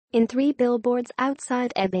In Three Billboards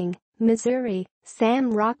Outside Ebbing, Missouri,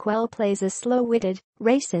 Sam Rockwell plays a slow-witted,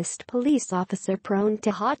 racist police officer prone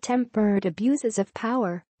to hot-tempered abuses of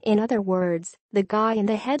power. In other words, the guy in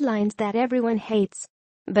the headlines that everyone hates.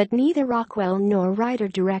 But neither Rockwell nor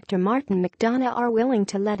writer-director Martin McDonagh are willing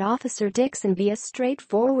to let Officer Dixon be a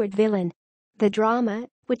straightforward villain. The drama,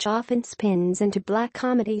 which often spins into black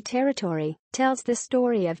comedy territory, tells the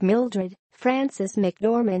story of Mildred, Frances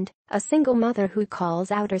McDormand, a single mother who calls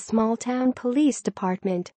out her small-town police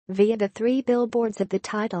department, via the three billboards of the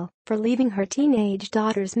title, for leaving her teenage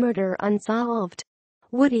daughter's murder unsolved.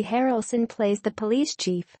 Woody Harrelson plays the police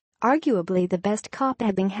chief, arguably the best cop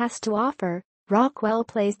Ebbing has to offer. Rockwell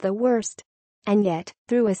plays the worst. And yet,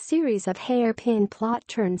 through a series of hairpin plot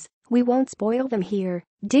turns, we won't spoil them here,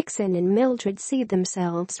 Dixon and Mildred see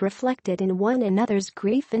themselves reflected in one another's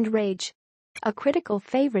grief and rage. A critical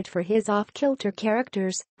favorite for his off-kilter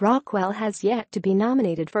characters, Rockwell has yet to be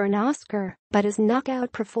nominated for an Oscar, but his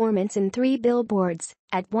knockout performance in Three Billboards,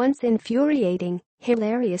 at once infuriating,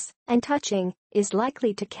 hilarious, and touching, is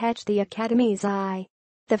likely to catch the Academy's eye.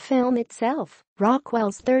 The film itself,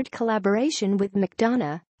 Rockwell's third collaboration with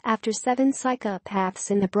McDonagh, after 7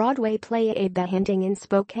 psychopaths in the Broadway play Dixon in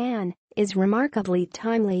Spokane, is remarkably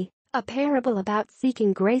timely. A parable about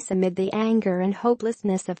seeking grace amid the anger and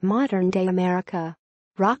hopelessness of modern-day America.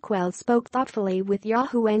 Rockwell spoke thoughtfully with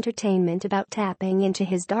Yahoo Entertainment about tapping into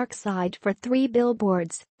his dark side for Three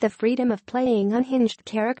Billboards, the freedom of playing unhinged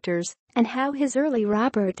characters, and how his early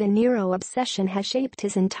Robert De Niro obsession has shaped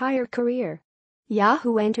his entire career.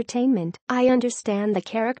 Yahoo Entertainment: I understand the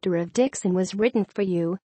character of Dixon was written for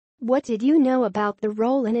you. What did you know about the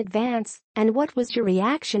role in advance, and what was your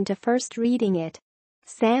reaction to first reading it?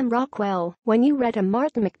 Sam Rockwell: when you read a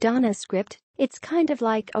Martin McDonagh script, it's kind of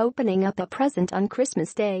like opening up a present on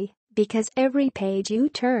Christmas Day, because every page you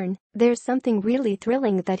turn, there's something really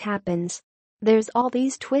thrilling that happens. There's all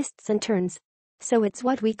these twists and turns. So it's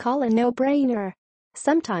what we call a no-brainer.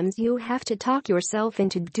 Sometimes you have to talk yourself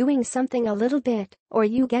into doing something a little bit, or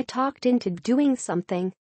you get talked into doing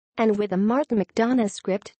something. And with a Martin McDonagh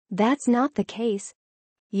script, that's not the case.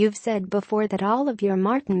 You've said before that all of your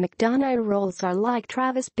Martin McDonagh roles are like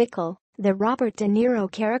Travis Bickle, the Robert De Niro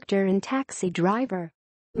character in Taxi Driver.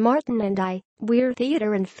 Martin and I, we're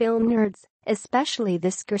theater and film nerds, especially the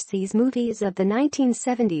Scorsese movies of the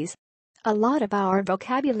 1970s. A lot of our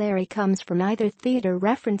vocabulary comes from either theater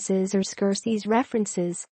references or Scorsese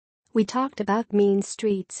references. We talked about Mean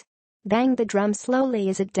Streets. Bang the Drum Slowly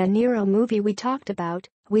is a De Niro movie we talked about.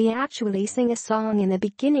 We actually sing a song in the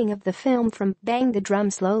beginning of the film from Bang the Drum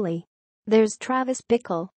Slowly. There's Travis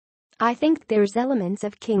Bickle. I think there's elements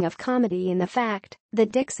of King of Comedy in the fact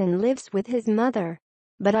that Dixon lives with his mother.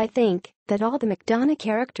 But I think that all the McDonagh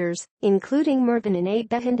characters, including Mervyn and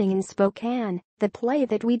Dixon in Spokane, the play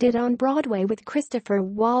that we did on Broadway with Christopher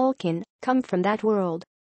Walken, come from that world.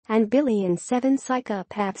 And Billy in 7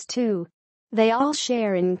 Psychopaths too. They all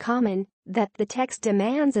share in common that the text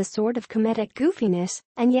demands a sort of comedic goofiness,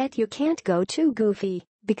 and yet you can't go too goofy,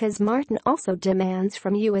 because Martin also demands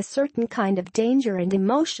from you a certain kind of danger and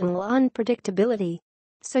emotional unpredictability.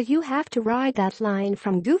 So you have to ride that line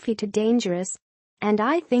from goofy to dangerous. And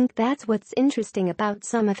I think that's what's interesting about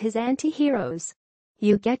some of his anti-heroes.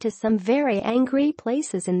 You get to some very angry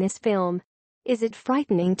places in this film. Is it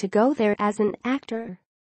frightening to go there as an actor?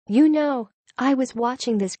 You know, I was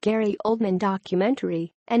watching this Gary Oldman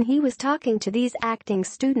documentary, and he was talking to these acting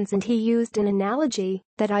students and he used an analogy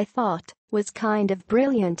that I thought was kind of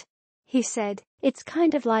brilliant. He said, it's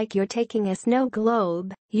kind of like you're taking a snow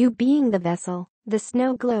globe, you being the vessel, the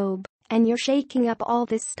snow globe, and you're shaking up all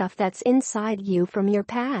this stuff that's inside you from your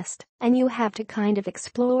past, and you have to kind of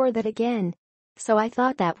explore that again. So I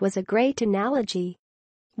thought that was a great analogy.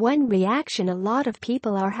 One reaction a lot of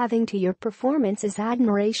people are having to your performance is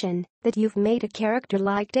admiration, that you've made a character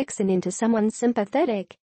like Dixon into someone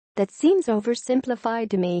sympathetic. That seems oversimplified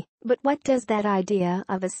to me, but what does that idea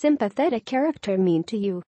of a sympathetic character mean to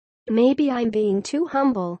you? Maybe I'm being too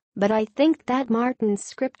humble, but I think that Martin's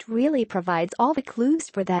script really provides all the clues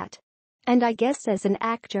for that. And I guess as an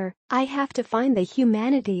actor, I have to find the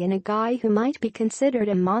humanity in a guy who might be considered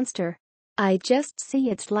a monster. I just see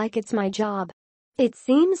it's like it's my job. It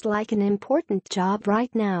seems like an important job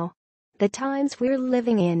right now. The times we're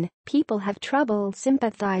living in, people have trouble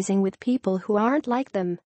sympathizing with people who aren't like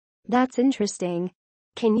them. That's interesting.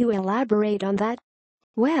 Can you elaborate on that?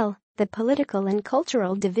 Well, the political and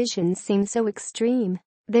cultural divisions seem so extreme.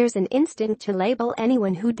 There's an instinct to label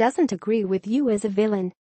anyone who doesn't agree with you as a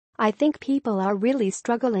villain. I think people are really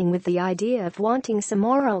struggling with the idea of wanting some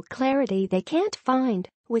moral clarity they can't find,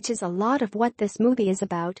 which is a lot of what this movie is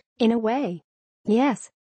about, in a way. Yes.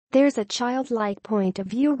 There's a childlike point of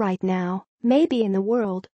view right now, maybe in the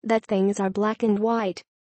world, that things are black and white.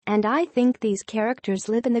 And I think these characters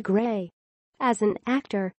live in the gray. As an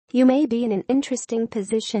actor, you may be in an interesting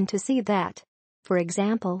position to see that. For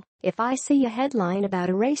example, if I see a headline about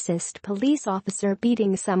a racist police officer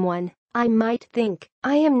beating someone, I might think,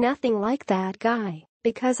 I am nothing like that guy,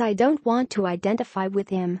 because I don't want to identify with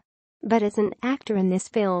him. But as an actor in this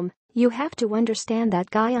film, you have to understand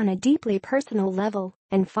that guy on a deeply personal level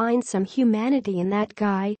and find some humanity in that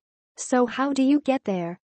guy. So how do you get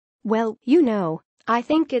there? Well, I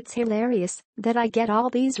think it's hilarious that I get all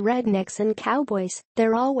these rednecks and cowboys.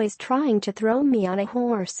 They're always trying to throw me on a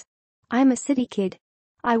horse. I'm a city kid.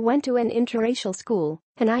 I went to an interracial school,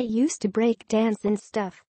 and I used to break dance and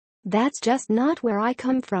stuff. That's just not where I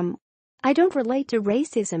come from. I don't relate to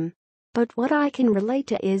racism. But what I can relate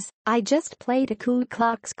to is, I just played a Ku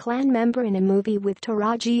Klux Klan member in a movie with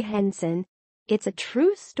Taraji Henson. It's a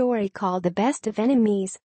true story called The Best of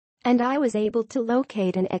Enemies. And I was able to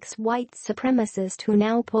locate an ex-white supremacist who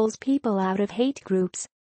now pulls people out of hate groups.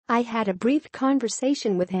 I had a brief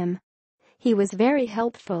conversation with him. He was very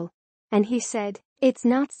helpful. And he said, it's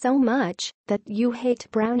not so much that you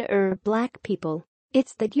hate brown or black people,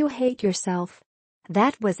 it's that you hate yourself.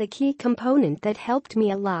 That was a key component that helped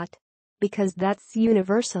me a lot. Because that's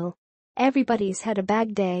universal. Everybody's had a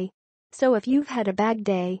bad day. So if you've had a bad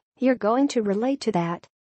day, you're going to relate to that.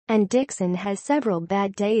 And Dixon has several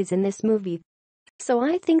bad days in this movie. So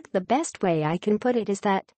I think the best way I can put it is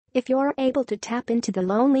that, if you're able to tap into the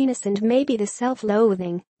loneliness and maybe the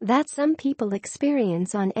self-loathing that some people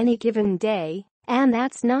experience on any given day, and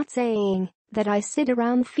that's not saying that I sit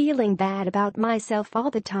around feeling bad about myself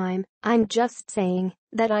all the time, I'm just saying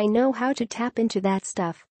that I know how to tap into that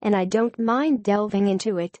stuff, and I don't mind delving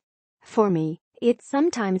into it. For me, it's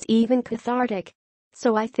sometimes even cathartic.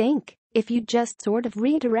 So I think, if you just sort of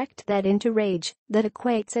redirect that into rage that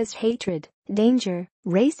equates as hatred, danger,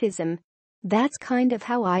 racism, that's kind of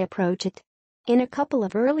how I approach it. In a couple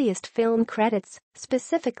of earliest film credits,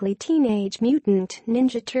 specifically Teenage Mutant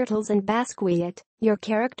Ninja Turtles and Basquiat, your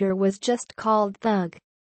character was just called Thug.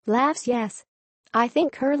 Laughs yes. I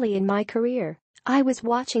think early in my career, I was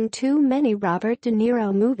watching too many Robert De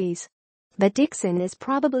Niro movies. But Dixon is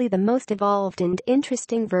probably the most evolved and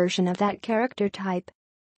interesting version of that character type.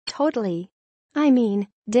 Totally. I mean,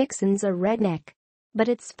 Dixon's a redneck. But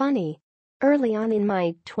it's funny. Early on in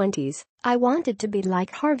my 20s, I wanted to be like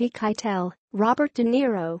Harvey Keitel, Robert De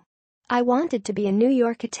Niro. I wanted to be a New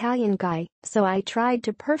York Italian guy, so I tried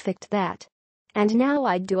to perfect that. And now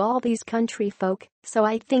I do all these country folk, so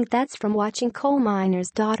I think that's from watching Coal Miner's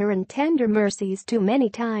Daughter and Tender Mercies too many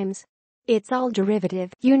times. It's all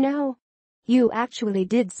derivative, you know. You actually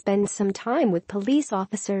did spend some time with police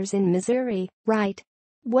officers in Missouri, right?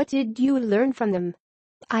 What did you learn from them?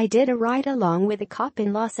 I did a ride-along with a cop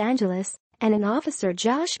in Los Angeles, and an officer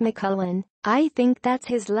Josh McCullen, I think that's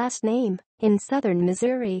his last name, in southern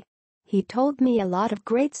Missouri. He told me a lot of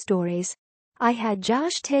great stories. I had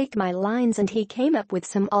Josh take my lines and he came up with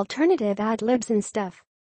some alternative ad-libs and stuff.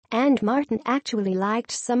 And Martin actually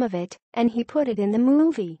liked some of it, and he put it in the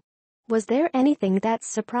movie. Was there anything that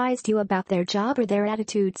surprised you about their job or their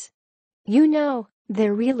attitudes?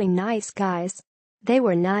 They're really nice guys. They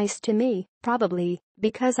were nice to me, probably,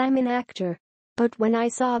 because I'm an actor. But when I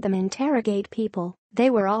saw them interrogate people, they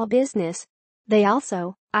were all business. They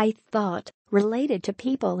also, I thought, related to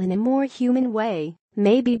people in a more human way,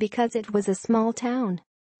 maybe because it was a small town.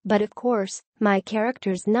 But of course, my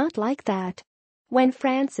character's not like that. When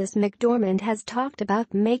Frances McDormand has talked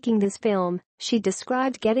about making this film, she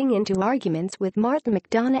described getting into arguments with Martin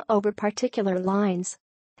McDonagh over particular lines.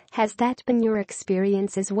 Has that been your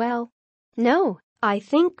experience as well? No, I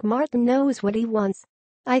think Martin knows what he wants.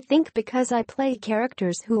 I think because I play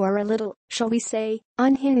characters who are a little, shall we say,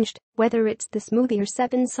 unhinged, whether it's this movie or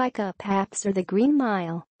Seven Psychopaths or The Green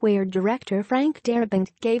Mile, where director Frank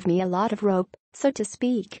Darabont gave me a lot of rope, so to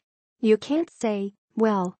speak. You can't say,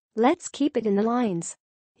 well, let's keep it in the lines.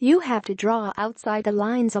 You have to draw outside the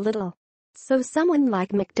lines a little. So someone like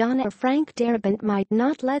McDonagh or Frank Darabont might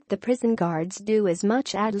not let the prison guards do as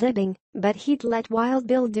much ad-libbing, but he'd let Wild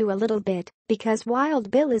Bill do a little bit, because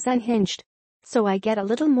Wild Bill is unhinged. So I get a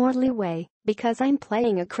little more leeway, because I'm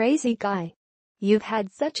playing a crazy guy. You've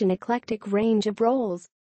had such an eclectic range of roles.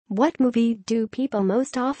 What movie do people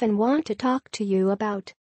most often want to talk to you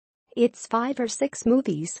about? It's 5 or 6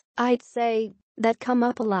 movies, I'd say, that come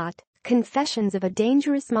up a lot. Confessions of a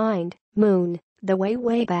Dangerous Mind, Moon, The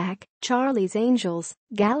Way Back, Charlie's Angels,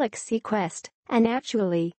 Galaxy Quest, and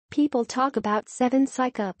actually, people talk about Seven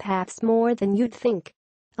Psychopaths more than you'd think.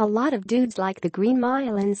 A lot of dudes like The Green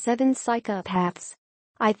Mile and Seven Psychopaths.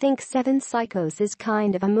 I think Seven Psychos is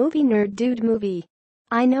kind of a movie nerd dude movie.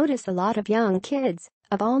 I notice a lot of young kids,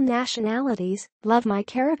 of all nationalities, love my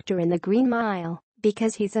character in The Green Mile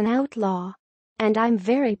because he's an outlaw. And I'm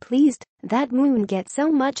very pleased that Moon gets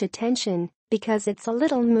so much attention because it's a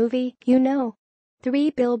little movie, you know.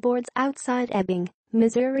 Three Billboards Outside Ebbing,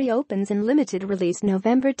 Missouri opens in limited release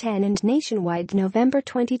November 10 and nationwide November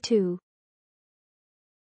 22.